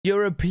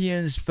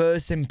Europeans'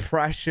 first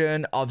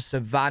impression of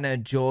Savannah,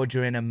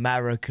 Georgia in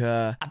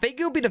America. I think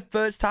it'll be the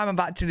first time I've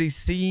actually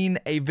seen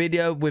a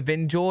video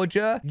within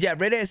Georgia. Yeah,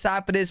 really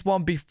excited for this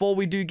one. Before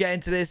we do get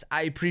into this,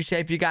 I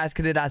appreciate if you guys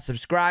could hit that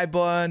subscribe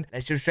button.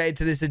 Let's jump straight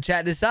to this and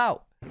check this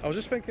out. I was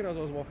just thinking as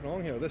I was walking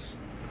along here,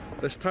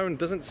 this town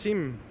doesn't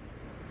seem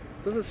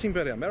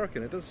very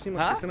American. It doesn't seem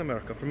like it's in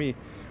America. For me,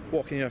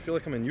 walking here, I feel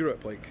like I'm in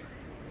Europe, like,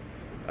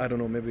 I don't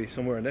know, maybe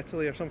somewhere in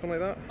Italy or something like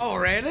that. Oh,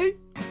 really?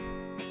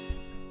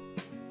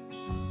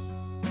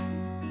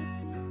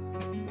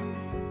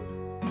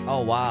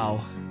 Oh,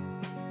 wow.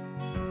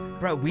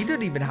 Bro, we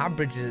don't even have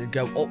bridges that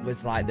go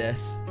upwards like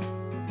this.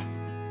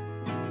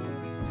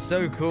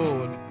 So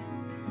cool.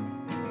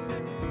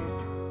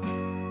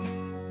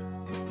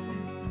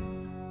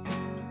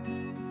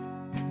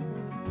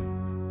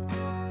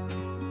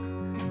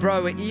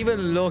 Bro,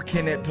 even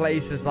looking at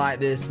places like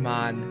this,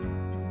 man.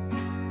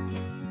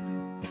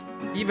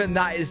 Even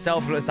that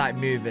itself looks like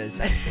movies.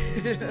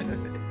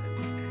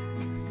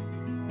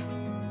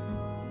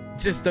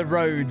 Just the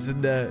roads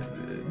and the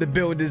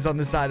buildings on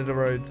the side of the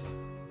roads.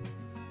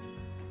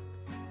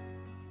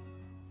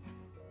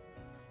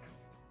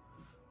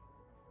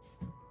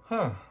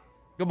 Huh.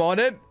 Good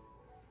morning.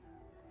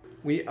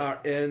 We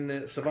are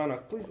in Savannah.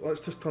 Please, let's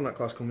just turn that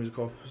classical music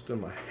off. Just doing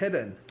my head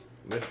in.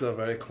 This is a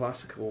very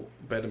classical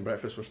bed and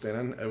breakfast we're staying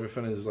in.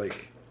 Everything is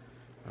like,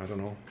 I don't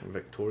know,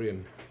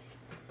 Victorian.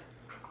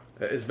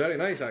 It is very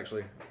nice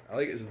actually. I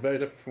like it. It's very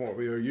different from what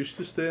we were used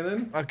to staying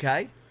in.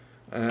 Okay.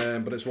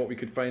 But it's what we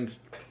could find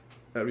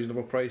at a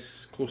reasonable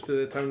price close to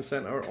the town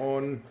centre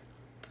on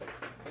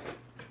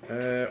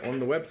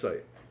the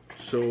website.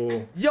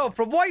 So yo,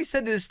 from what you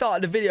said at the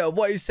start of the video,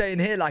 what you're saying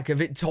here, like a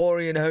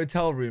Victorian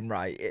hotel room,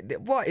 right?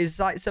 What is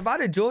like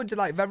Savannah, Georgia,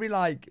 like very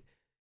like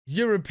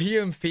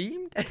European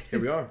themed?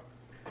 Here we are,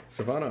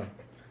 Savannah,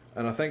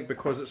 and I think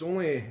because it's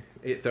only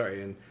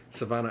 8:30 and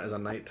Savannah is a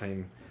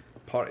nighttime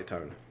party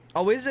town.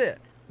 Oh, is it?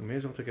 We may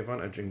as well take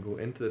advantage and go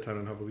into the town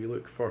and have a wee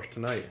look first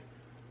tonight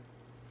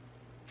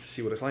to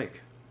see what it's like.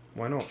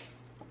 Why not?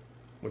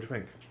 What do you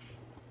think?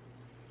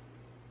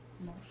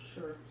 I'm not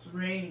sure. It's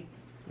raining.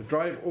 The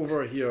drive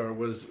over here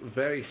was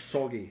very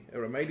soggy. It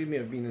reminded me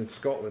of being in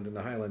Scotland in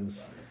the Highlands.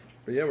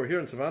 But yeah, we're here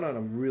in Savannah and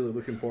I'm really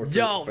looking forward to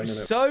finding it.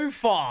 So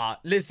far,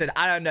 listen,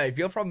 I don't know. If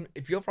you're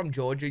from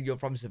Georgia, you're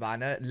from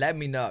Savannah, let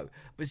me know.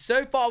 But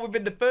so far,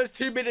 within the first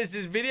 2 minutes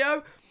of this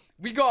video,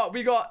 we got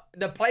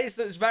the place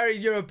that's very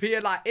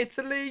European, like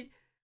Italy.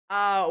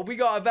 We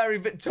got a very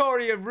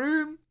Victorian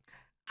room.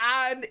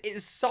 And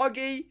it's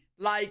soggy,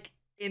 like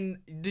in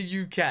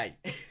the UK,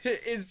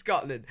 in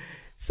Scotland.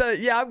 So,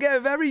 yeah, I'm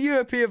getting very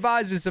European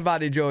vibes with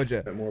Savannah, Georgia.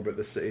 A bit more about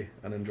this city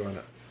and enjoying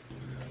it.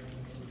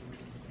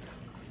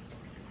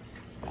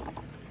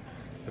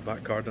 The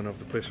back garden of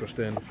the place we're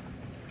staying.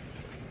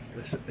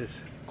 This is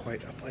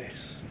quite a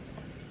place.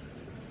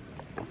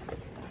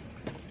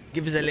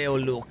 Give us a little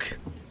look.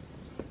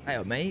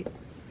 Hey, mate.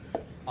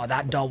 Oh,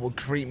 that doll would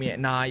creep me at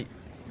night.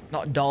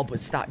 Not doll, but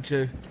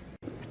statue.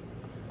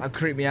 That'd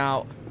creep me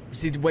out. I've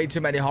seen way too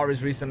many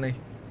horrors recently.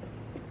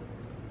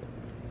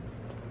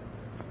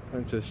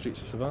 Into the streets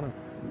of Savannah.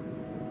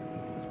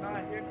 It's not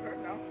here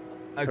right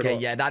now. Okay,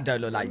 yeah, that don't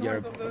look like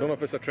Europe. I don't know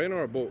if it's a train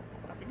or a boat.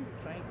 I think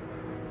it's a train.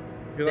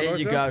 There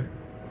you go.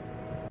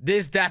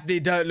 This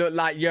definitely don't look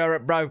like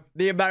Europe, bro.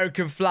 The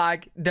American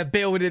flag, the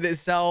building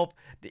itself.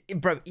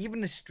 Bro,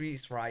 even the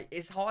streets, right?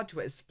 It's hard to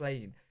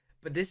explain.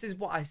 But this is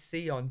what I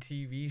see on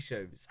TV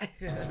shows.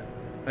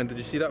 And did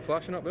you see that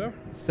flashing up there?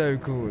 So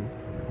cool.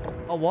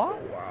 Oh, what?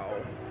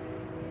 Wow.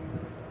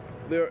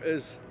 There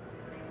is...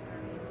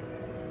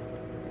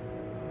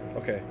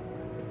 Okay.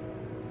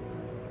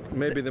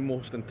 Maybe the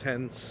most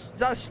intense Is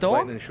that a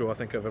storm? lightning show I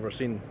think I've ever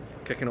seen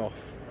kicking off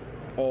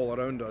all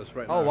around us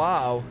right now. Oh,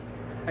 wow.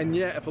 And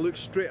yet, if I look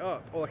straight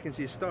up, all I can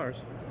see is stars.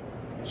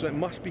 So it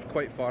must be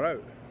quite far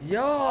out.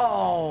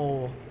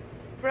 Yo.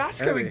 Bro,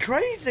 that's Anyway, going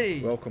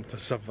crazy. Welcome to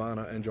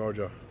Savannah in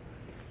Georgia.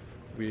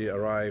 We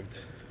arrived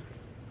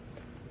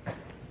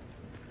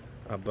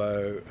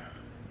about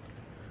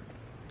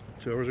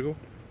 2 hours ago.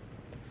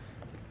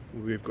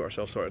 We've got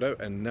ourselves sorted out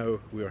and now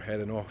we are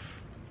heading off.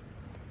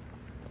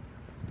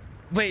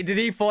 Wait, did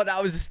he thought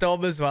that was a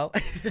storm as well?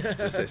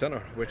 The city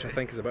centre, which I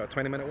think is about a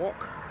 20-minute walk,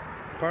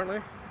 apparently.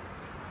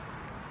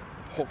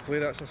 Hopefully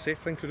that's a safe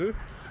thing to do.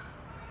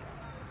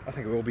 I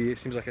think it will be. It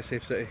seems like a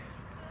safe city.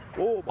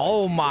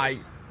 Oh my.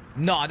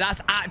 No,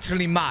 that's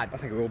actually mad. I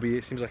think it will be.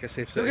 It seems like a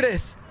safe city. Look at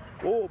this.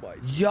 Oh my.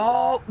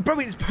 Yo, bro,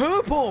 it's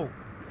purple.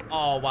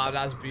 Oh, wow,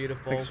 that's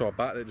beautiful. I think I saw a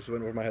bat that just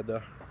went over my head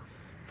there.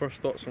 First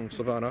thoughts from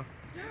Savannah.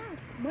 Yeah,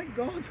 my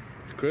God.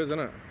 It's crazy, isn't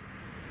it?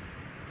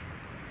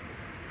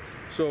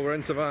 So we're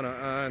in Savannah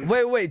and...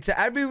 Wait, to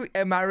every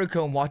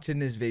American watching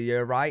this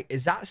video, right,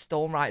 is that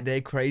storm right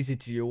there crazy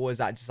to you, or is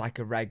that just like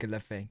a regular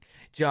thing?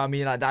 Do you know what I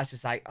mean? Like, that's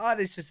just like, oh,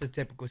 that's just a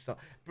typical storm.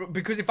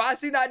 Because if I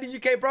seen that in the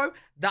UK, bro,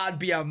 that'd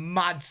be a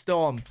mad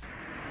storm.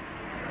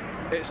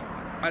 It's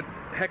a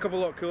heck of a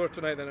lot cooler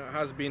tonight than it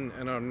has been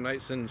in our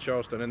nights in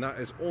Charleston, and that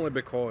is only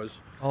because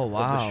of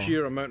the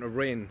sheer amount of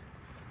rain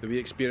that we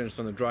experienced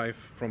on the drive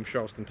from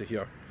Charleston to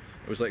here.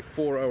 It was like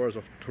 4 hours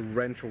of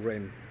torrential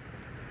rain.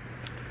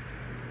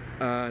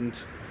 And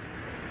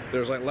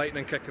there's like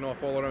lightning kicking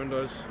off all around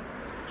us.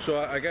 So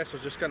I guess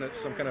there's just kind of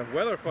some kind of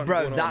weather front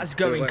Bro, going that's on.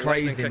 going like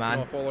crazy,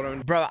 man.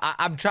 Bro,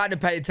 I'm trying to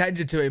pay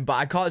attention to him, but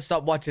I can't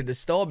stop watching the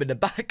storm in the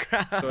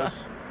background.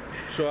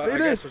 So I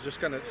guess there's just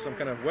kind of some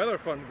kind of weather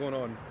front going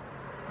on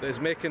that is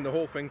making the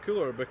whole thing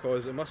cooler,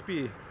 because it must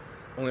be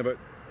only about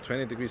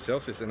 20 degrees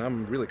Celsius, and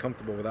I'm really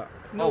comfortable with that.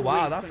 No, oh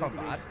wow, that's not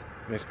bad.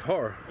 It's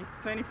hotter. It's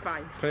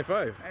 25.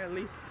 25? At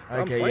least.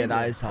 Okay, yeah,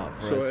 that is hot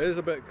for us. So it is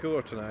a bit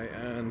cooler tonight,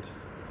 and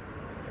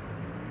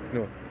you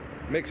know,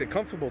 makes it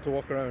comfortable to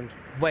walk around.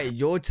 Wait,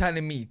 you're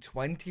telling me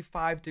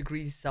 25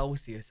 degrees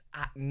Celsius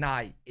at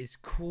night is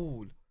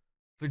cool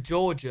for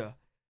Georgia?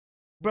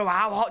 Bro,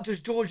 how hot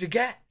does Georgia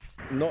get?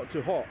 Not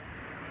too hot.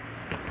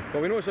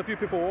 But we noticed a few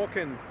people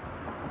walking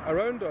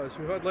around us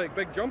who had like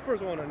big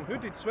jumpers on and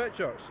hooded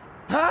sweatshirts.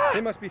 Huh?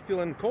 They must be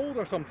feeling cold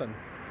or something.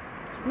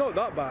 It's not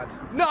that bad.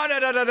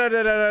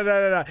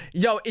 No.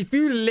 Yo, if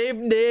you live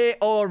near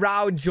or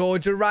around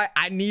Georgia, right,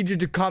 I need you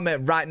to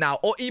comment right now.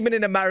 Or even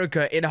in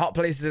America, in hot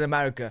places in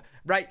America,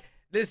 right?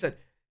 Listen,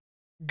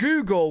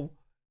 Google,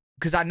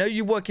 because I know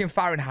you work in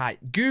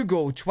Fahrenheit.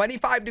 Google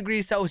 25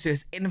 degrees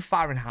Celsius in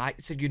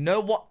Fahrenheit, so you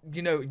know what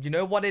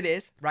what it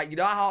is, right? You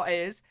know how it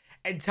is,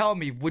 and tell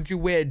me, would you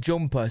wear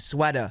jumper,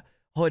 sweater,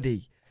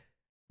 hoodie?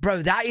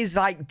 Bro, that is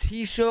like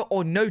t-shirt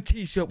or no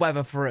t-shirt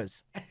weather for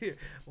us.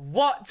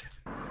 What?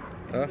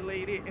 And the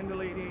lady in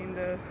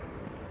the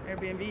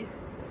Airbnb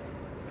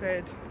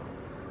said,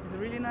 "It's a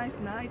really nice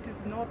night.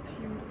 It's not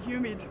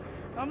humid."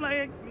 I'm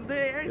like, the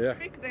air is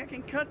thick. They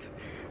can cut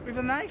with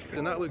a knife.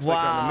 And that looks like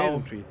an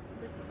amazing tree.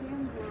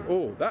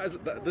 Oh,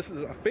 this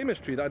is a famous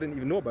tree that I didn't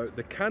even know about.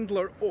 The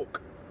Candler Oak.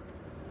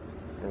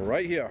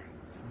 Right here.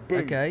 Boom.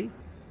 Okay.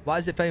 Why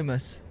is it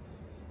famous?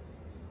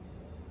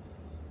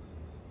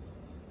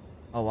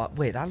 Oh,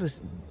 wait, that was...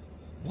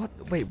 What?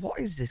 Wait, what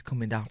is this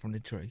coming down from the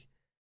tree?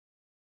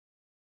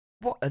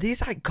 What? Are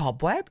these like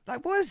cobweb?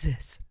 Like, what is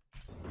this?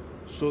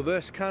 So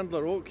this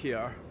Candler Oak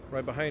here,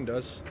 right behind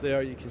us,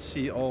 there you can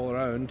see all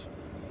around.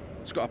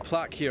 It's got a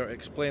plaque here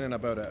explaining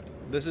about it.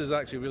 This is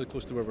actually really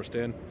close to where we're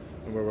staying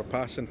and where we're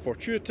passing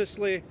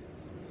fortuitously.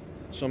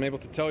 So I'm able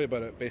to tell you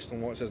about it based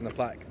on what it says in the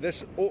plaque.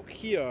 This oak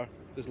here,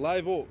 this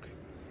live oak,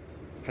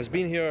 has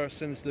been here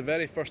since the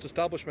very first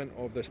establishment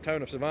of this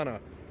town of Savannah.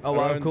 Oh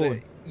wow, cool.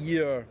 The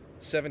year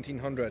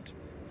 1700.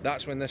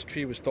 That's when this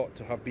tree was thought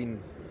to have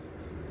been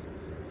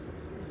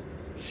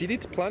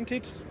seeded,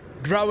 planted,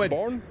 growing,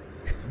 born.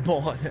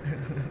 Born.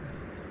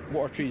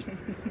 What are trees?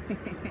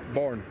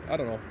 Born. I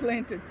don't know.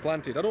 Planted.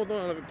 Planted. I don't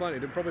know if it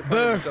planted. It probably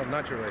planted itself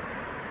naturally.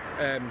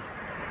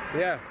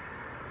 Yeah,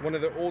 one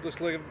of the oldest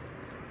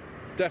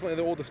definitely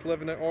the oldest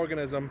living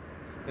organism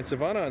in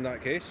Savannah in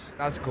that case.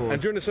 That's cool. And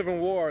during the Civil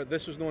War,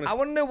 this was known as... I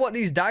want to know what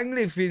these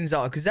dangly things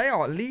are, because they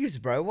aren't leaves,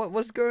 bro.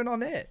 What's going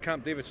on here?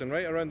 Camp Davidson,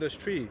 right around this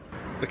tree.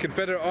 The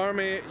Confederate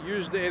Army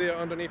used the area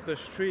underneath this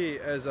tree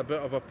as a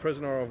bit of a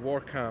prisoner of war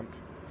camp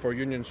for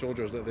Union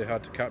soldiers that they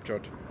had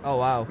captured. Oh,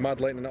 wow.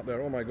 Mad lightning up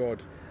there. Oh, my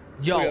God.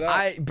 Yo,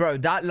 bro,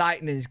 that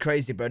lightning is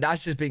crazy, bro.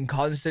 That's just been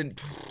constant.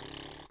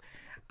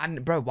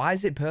 And, bro, why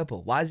is it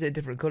purple? Why is it a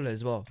different color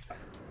as well?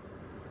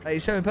 Like,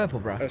 it's showing purple,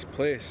 bro. This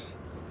place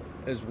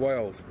is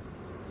wild.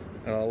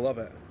 And I love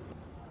it.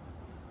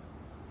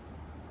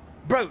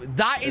 Bro,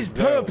 that is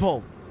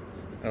purple.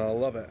 And I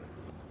love it.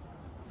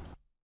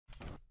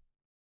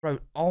 Bro,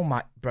 oh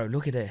my, bro,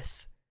 look at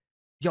this.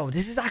 Yo,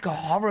 this is like a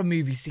horror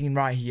movie scene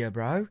right here,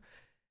 bro.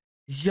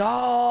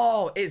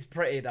 Yo, it's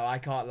pretty though, I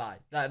can't lie.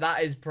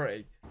 That is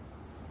pretty.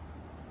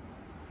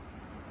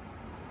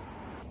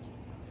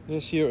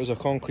 This here is a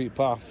concrete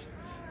path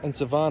in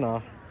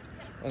Savannah.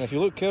 And if you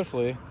look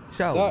carefully,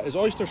 shells. That is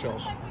oyster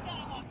shells.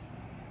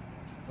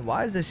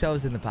 Why is there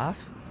shells in the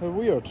path? How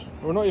weird.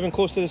 We're not even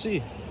close to the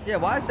sea. Yeah,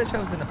 why is there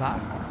shells in the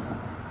path?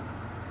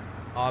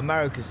 Oh,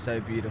 America's so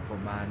beautiful,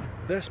 man.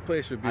 This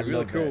place would be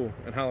really cool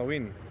in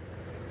Halloween.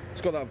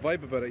 It's got that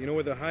vibe about it, you know,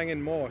 with the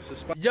hanging moss.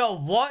 Yo,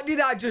 what did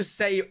I just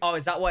say? Oh,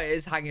 is that what it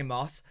is, hanging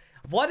moss?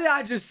 What did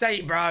I just say,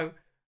 bro?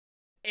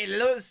 It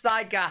looks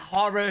like a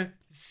horror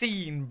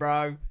scene,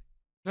 bro.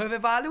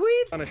 Perfect for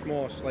Halloween? Spanish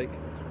moss, like,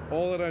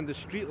 all around the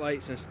street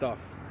lights and stuff.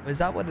 Is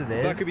that what it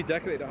is? That could be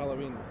decorated at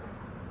Halloween.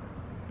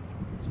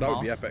 That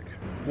would be epic.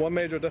 One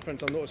major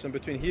difference I'm noticing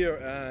between here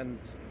and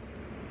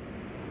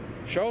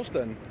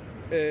Charleston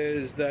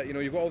is that, you know,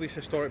 you've got all these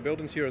historic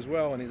buildings here as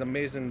well and these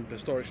amazing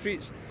historic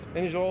streets.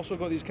 Then you've also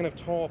got these kind of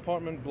tall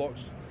apartment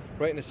blocks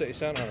right in the city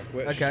centre,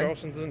 which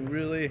Charleston doesn't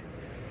really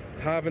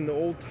have in the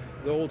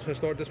old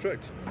historic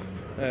district.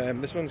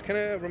 This one's kind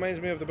of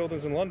reminds me of the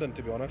buildings in London,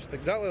 to be honest.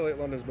 Exactly like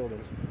London's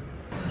buildings.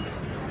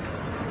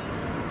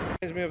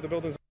 Reminds me of the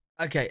buildings.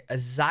 Okay,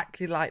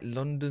 exactly like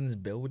London's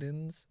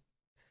buildings.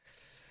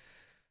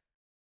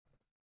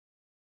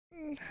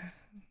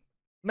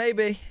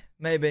 Maybe.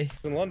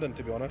 In London,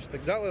 to be honest.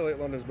 Exactly like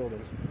London's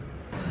buildings.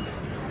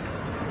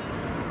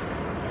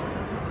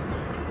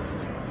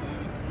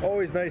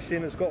 Always nice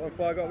seeing the Scotland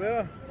flag up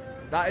there.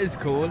 That is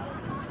cool.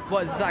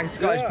 What is that,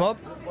 Scottish pub?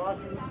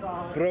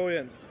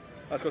 Brilliant.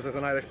 That's because there's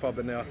an Irish pub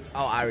in there.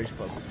 Oh, Irish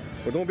pub.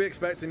 But don't be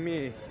expecting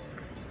me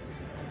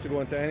to go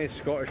into any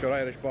Scottish or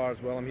Irish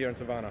bars while I'm here in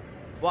Savannah.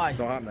 Why? It's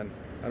not happening.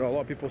 I know a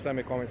lot of people send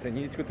me comments saying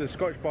you need to go to the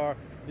Scottish bar,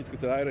 you need to go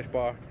to the Irish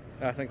bar.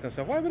 And I think to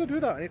myself, why would I do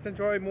that? I need to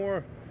enjoy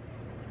more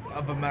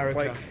Of America.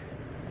 like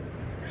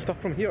stuff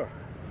from here.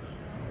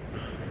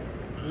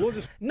 Loads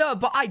of No,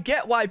 but I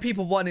get why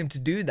people want him to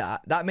do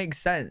that. That makes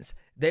sense.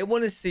 They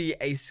want to see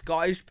a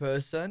Scottish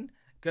person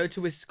go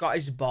to a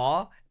Scottish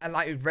bar and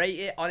like rate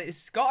it on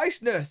its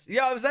Scottishness. You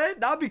know what I'm saying?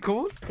 That'd be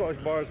cool.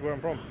 Scottish bars where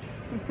I'm from.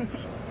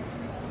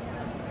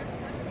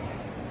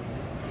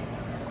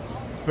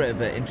 It's pretty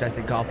bit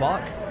interesting car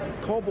park.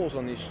 Cobbles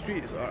on these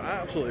streets are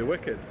absolutely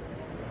wicked.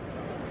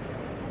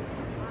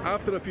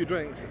 After a few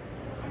drinks,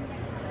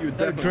 you would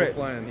Don't definitely trip.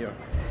 fly in here.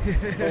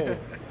 Oh,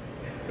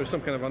 there's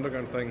some kind of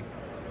underground thing.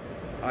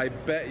 I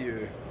bet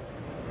you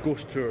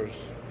ghost tours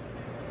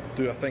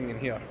do a thing in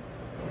here.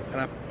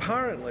 And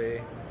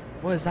apparently,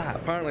 What is that?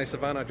 apparently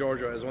Savannah,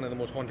 Georgia is one of the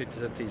most haunted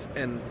cities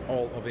in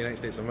all of the United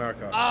States of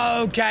America.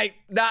 Okay.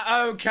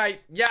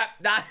 Yeah,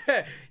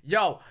 that.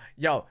 Yo.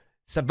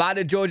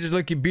 Savannah, Georgia's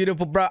looking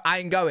beautiful, bro. I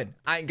ain't going.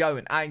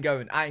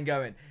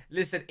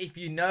 Listen, if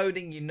you know,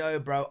 then you know,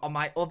 bro. On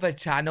my other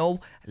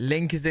channel,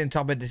 link is in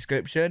top of the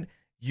description.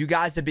 You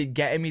guys have been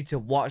getting me to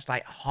watch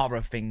like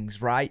horror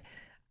things, right?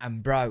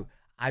 And bro,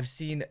 I've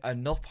seen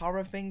enough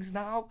horror things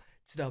now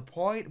to the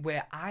point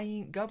where I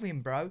ain't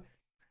going, bro.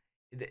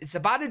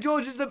 Savannah,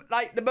 Georgia's the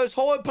most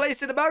haunted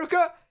place in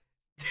America.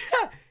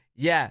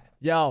 Yeah,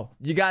 yo,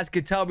 you guys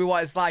can tell me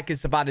what it's like in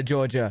Savannah,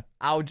 Georgia.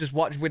 I'll just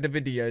watch with the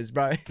videos,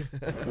 bro.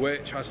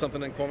 Which has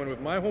something in common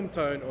with my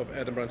hometown of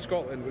Edinburgh,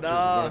 Scotland, which is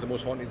one of the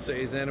most haunted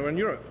cities anywhere in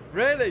Europe.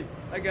 Really?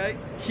 Okay.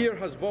 Here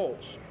has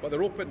vaults, but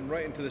they're open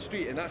right into the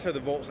street, and that's how the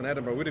vaults in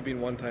Edinburgh would have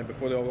been one time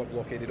before they all got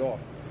blockaded off.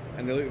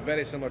 And they look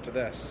very similar to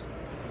this.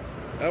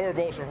 Our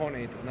vaults are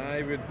haunted, and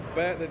I would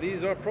bet that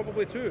these are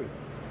probably too.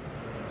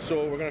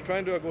 So we're going to try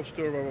and do a ghost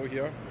tour while we're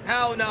here.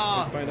 Hell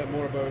no. Find out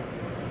more about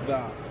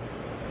that.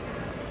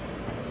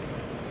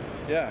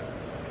 Yeah,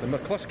 the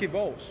McCluskey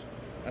vaults.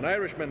 An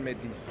Irishman made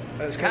these.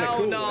 And it's kind of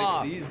cool. No.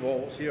 Like, these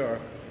vaults here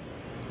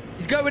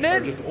He's going are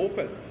in. just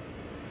open.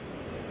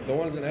 The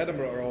ones in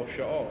Edinburgh are all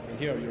shut off, and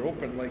here you're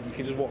open, like you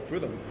can just walk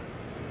through them.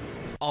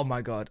 Oh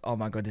my god,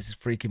 this is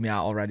freaking me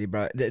out already,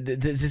 bro.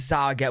 This is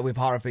how I get with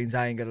horror things.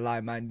 I ain't gonna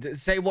lie, man.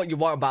 Say what you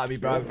want about me,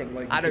 bro. Open,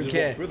 like, I don't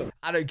care.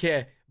 I don't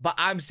care. But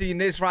I'm seeing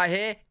this right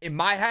here in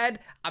my head.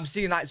 I'm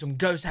seeing like some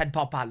ghost head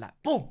pop out, like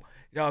boom.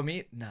 You know what I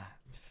mean? Nah.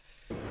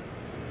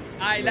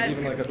 Alright, let's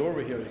even like a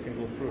doorway here you can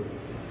go through.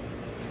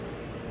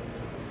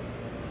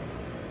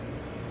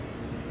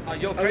 Oh,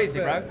 you're crazy,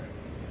 bro.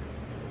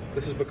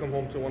 This has become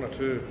home to one or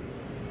two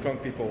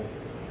drunk people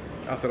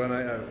after a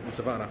night out in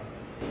Savannah.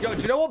 Yo,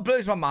 do you know what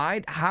blows my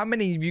mind? How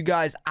many of you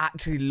guys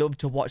actually love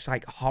to watch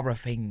like horror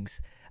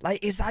things? Like,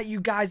 it's like you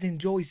guys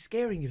enjoy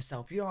scaring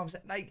yourself. You know what I'm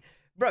saying? Like,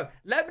 bro,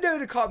 let me know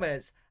in the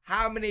comments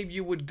how many of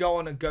you would go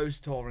on a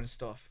ghost tour and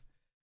stuff.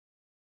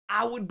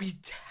 I would be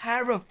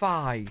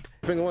terrified.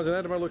 I think the ones in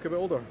Edinburgh look a bit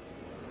older.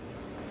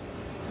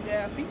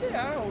 Yeah, I think they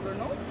are older,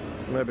 no?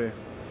 Maybe.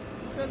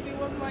 Because it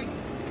was like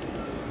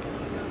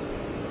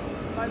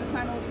by the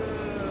time of the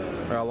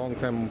Yeah, a long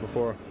time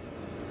before.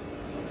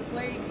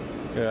 plague.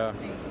 Yeah. I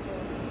think so.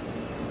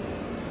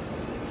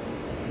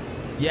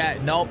 Yeah,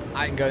 nope,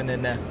 I ain't going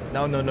in there.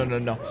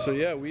 No. So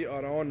yeah, we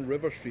are on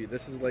River Street.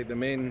 This is like the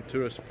main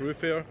tourist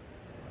thoroughfare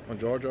on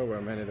Georgia,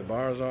 where many of the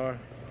bars are.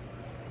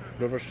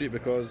 River Street,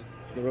 because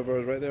the river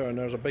is right there, and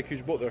there's a big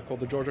huge boat there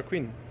called the Georgia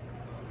Queen.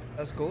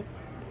 That's cool.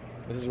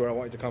 This is where I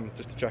wanted to come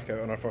just to check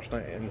out on our first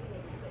night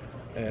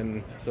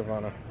in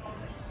Savannah.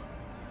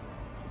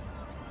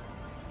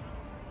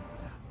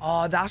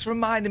 Oh, that's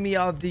reminding me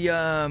of the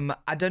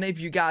I don't know if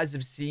you guys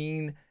have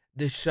seen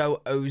the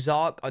show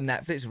Ozark on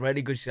Netflix.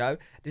 Really good show.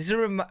 This is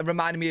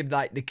reminding me of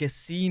like the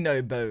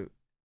casino boat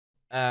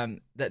that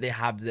they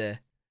have there.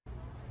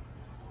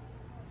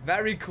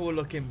 Very cool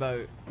looking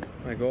boat.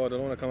 My god, I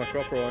don't want to come a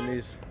cropper on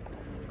these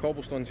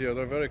cobblestones here.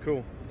 They're very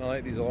cool. I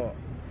like these a lot.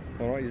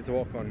 They're not easy to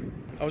walk on.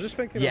 I was just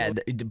thinking. Yeah,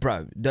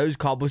 bro, those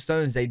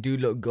cobblestones, they do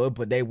look good,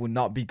 but they will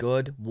not be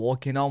good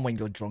walking on when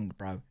you're drunk,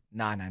 bro.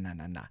 Nah.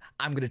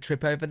 I'm gonna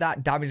trip over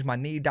that, damage my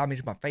knee,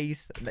 damage my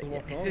face.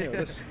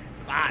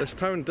 This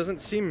town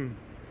doesn't seem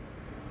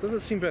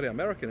very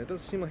American. It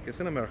doesn't seem like it's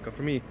in America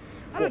for me.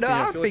 I don't know.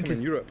 I feel think like it's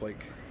in Europe,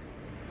 like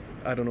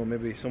I don't know,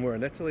 maybe somewhere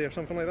in Italy or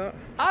something like that.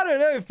 I don't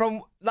know.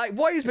 From like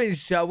what he's been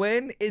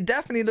showing, it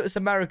definitely looks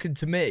American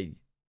to me.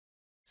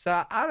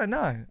 So I don't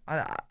know.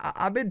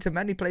 I've been to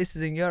many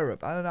places in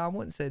Europe. I don't know. I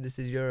wouldn't say this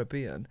is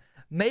European.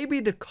 Maybe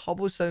the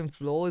cobblestone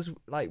floors,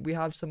 like we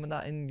have some of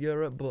that in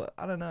Europe, but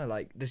I don't know.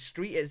 Like the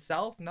street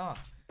itself, nah.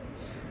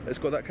 It's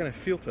got that kind of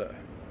feel to it.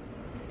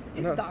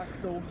 It's dark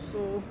though,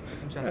 so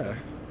Interesting. Yeah.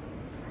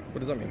 What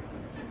does that mean?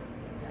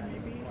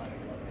 maybe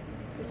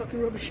we're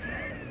talking rubbish.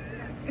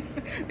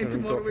 And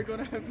tomorrow we're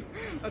gonna have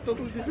a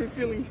totally different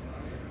feeling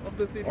of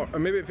the city. Or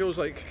maybe it feels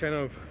like kind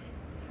of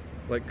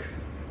like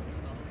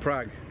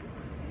Prague,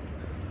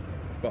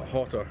 but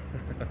hotter.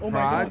 Oh my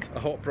Prague? god. A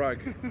hot Prague.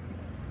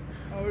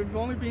 Oh, we've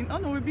only been. Oh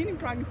no, we've been in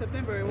Prague in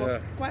September. It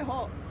was quite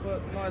hot,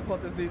 but not as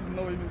hot as this.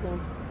 Not even close.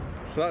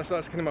 So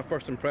that's kind of my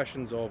first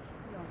impressions of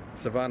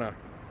Savannah.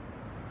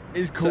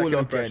 It's cool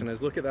looking.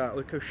 Look at that.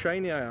 Look how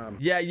shiny I am.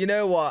 Yeah, you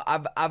know what?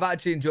 I've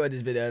actually enjoyed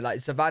this video.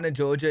 Like Savannah,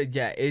 Georgia.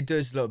 Yeah, it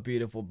does look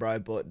beautiful, bro.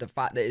 But the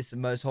fact that it's the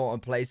most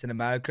haunted place in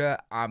America,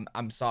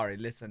 I'm sorry.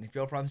 Listen, if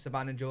you're from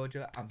Savannah,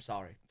 Georgia, I'm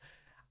sorry.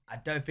 I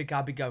don't think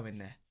I'll be going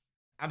there.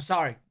 I'm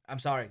sorry. I'm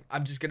sorry.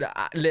 I'm just gonna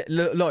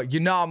look. You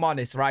know I'm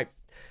honest, right?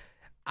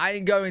 I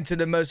ain't going to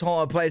the most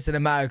haunted place in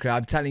America.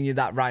 I'm telling you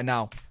that right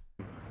now.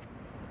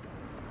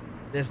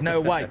 There's no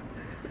way.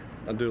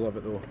 I do love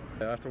it though.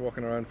 After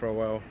walking around for a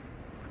while,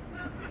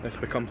 it's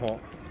become hot.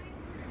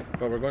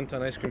 But we're going to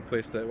an ice cream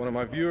place that one of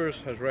my viewers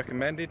has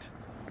recommended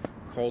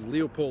called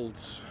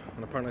Leopold's,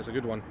 and apparently it's a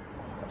good one.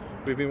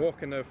 We've been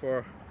walking now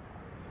for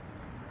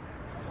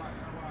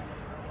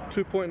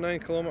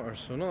 2.9 kilometers,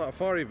 so not that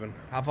far even.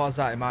 How far is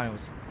that in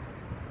miles?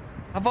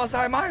 How far is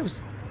that in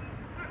miles?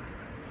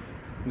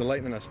 And the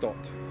lightning has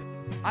stopped.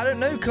 I don't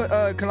know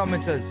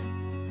kilometers.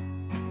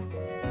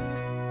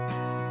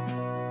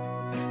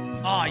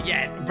 Oh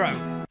yeah, bro.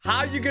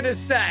 How you gonna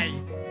say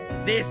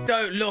this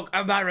don't look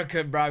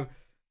American, bro?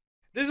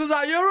 This is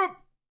like Europe?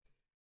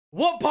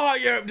 What part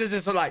of Europe does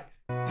this look like?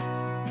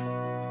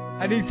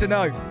 I need to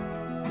know.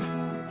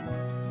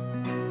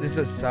 This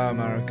is so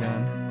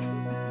American.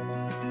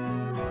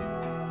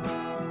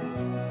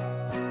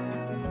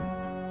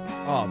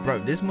 Oh, bro,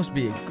 this must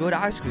be a good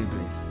ice cream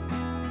place.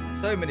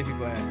 So many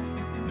people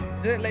here.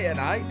 Isn't it late at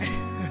night?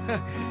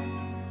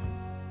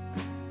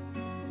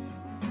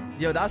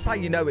 Yo, that's how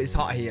you know it's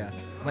hot here.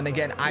 When they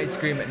get ice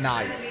cream at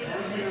night.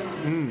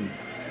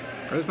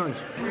 That's nice.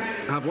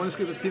 I have one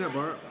scoop of peanut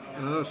butter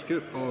and another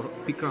scoop of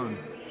pecan.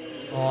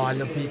 Oh, I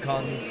love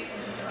pecans.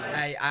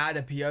 Hey, I had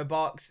a P.O.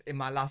 box in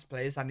my last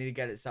place. I need to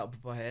get it set up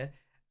before here.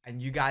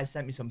 And you guys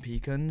sent me some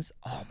pecans.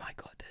 Oh my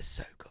god, they're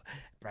so good.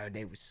 Bro,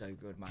 they were so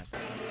good, man.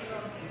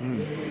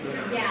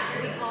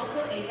 Yeah, we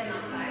also ate them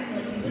outside, so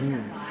you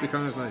wouldn't have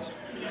Pecan is nice.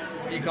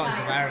 Pecans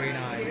are very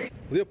nice.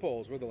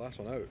 Leopold's were the last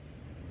one out.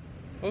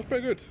 That was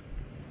pretty good.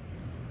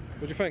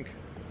 What do you think?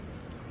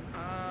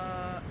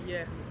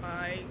 Yeah,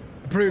 I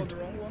Approved. got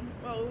the wrong one.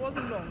 Well, it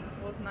wasn't wrong.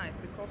 It was nice,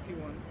 the coffee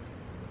one.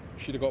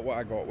 Should have got what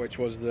I got, which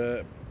was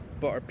the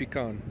butter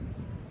pecan.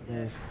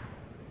 Oof.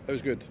 It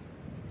was good.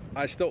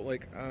 I still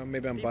like,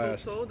 maybe I'm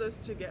biased. People told us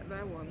to get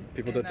that one.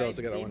 People did tell us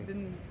to get that one.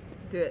 Didn't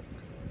do it.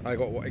 I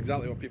got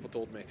exactly what people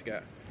told me to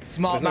get.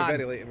 Smart It's man. now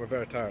very late and we're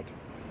very tired.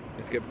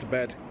 Need to get to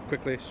bed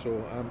quickly,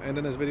 so I'm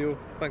ending this video.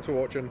 Thanks for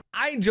watching.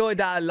 I enjoyed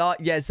that a lot.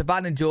 Yeah,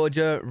 Savannah,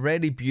 Georgia,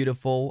 really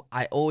beautiful.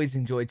 I always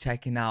enjoy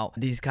checking out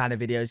these kind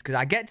of videos because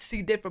I get to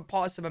see different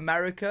parts of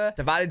America.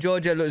 Savannah,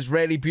 Georgia looks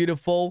really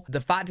beautiful.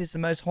 The fact it's the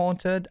most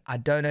haunted, I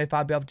don't know if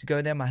I'll be able to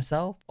go there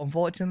myself,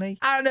 unfortunately.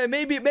 I don't know,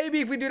 maybe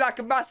if we do like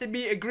a massive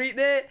meet and greet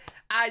there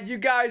and you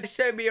guys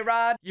show me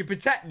around, you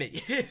protect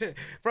me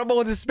from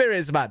all the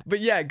spirits, man. But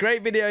yeah,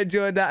 great video,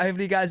 enjoyed that.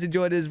 Hopefully you guys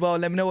enjoyed it as well.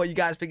 Let me know what you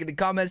guys think in the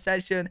comment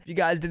section. If you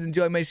guys did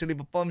enjoy, make sure to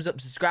leave a thumbs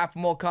up, subscribe for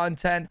more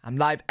content. I'm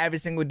live every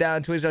single day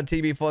on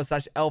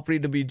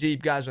twitch.tv/L3WG. If you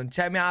guys want to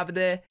check me out over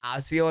there,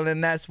 I'll see you on the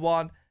next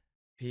one.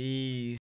 Peace.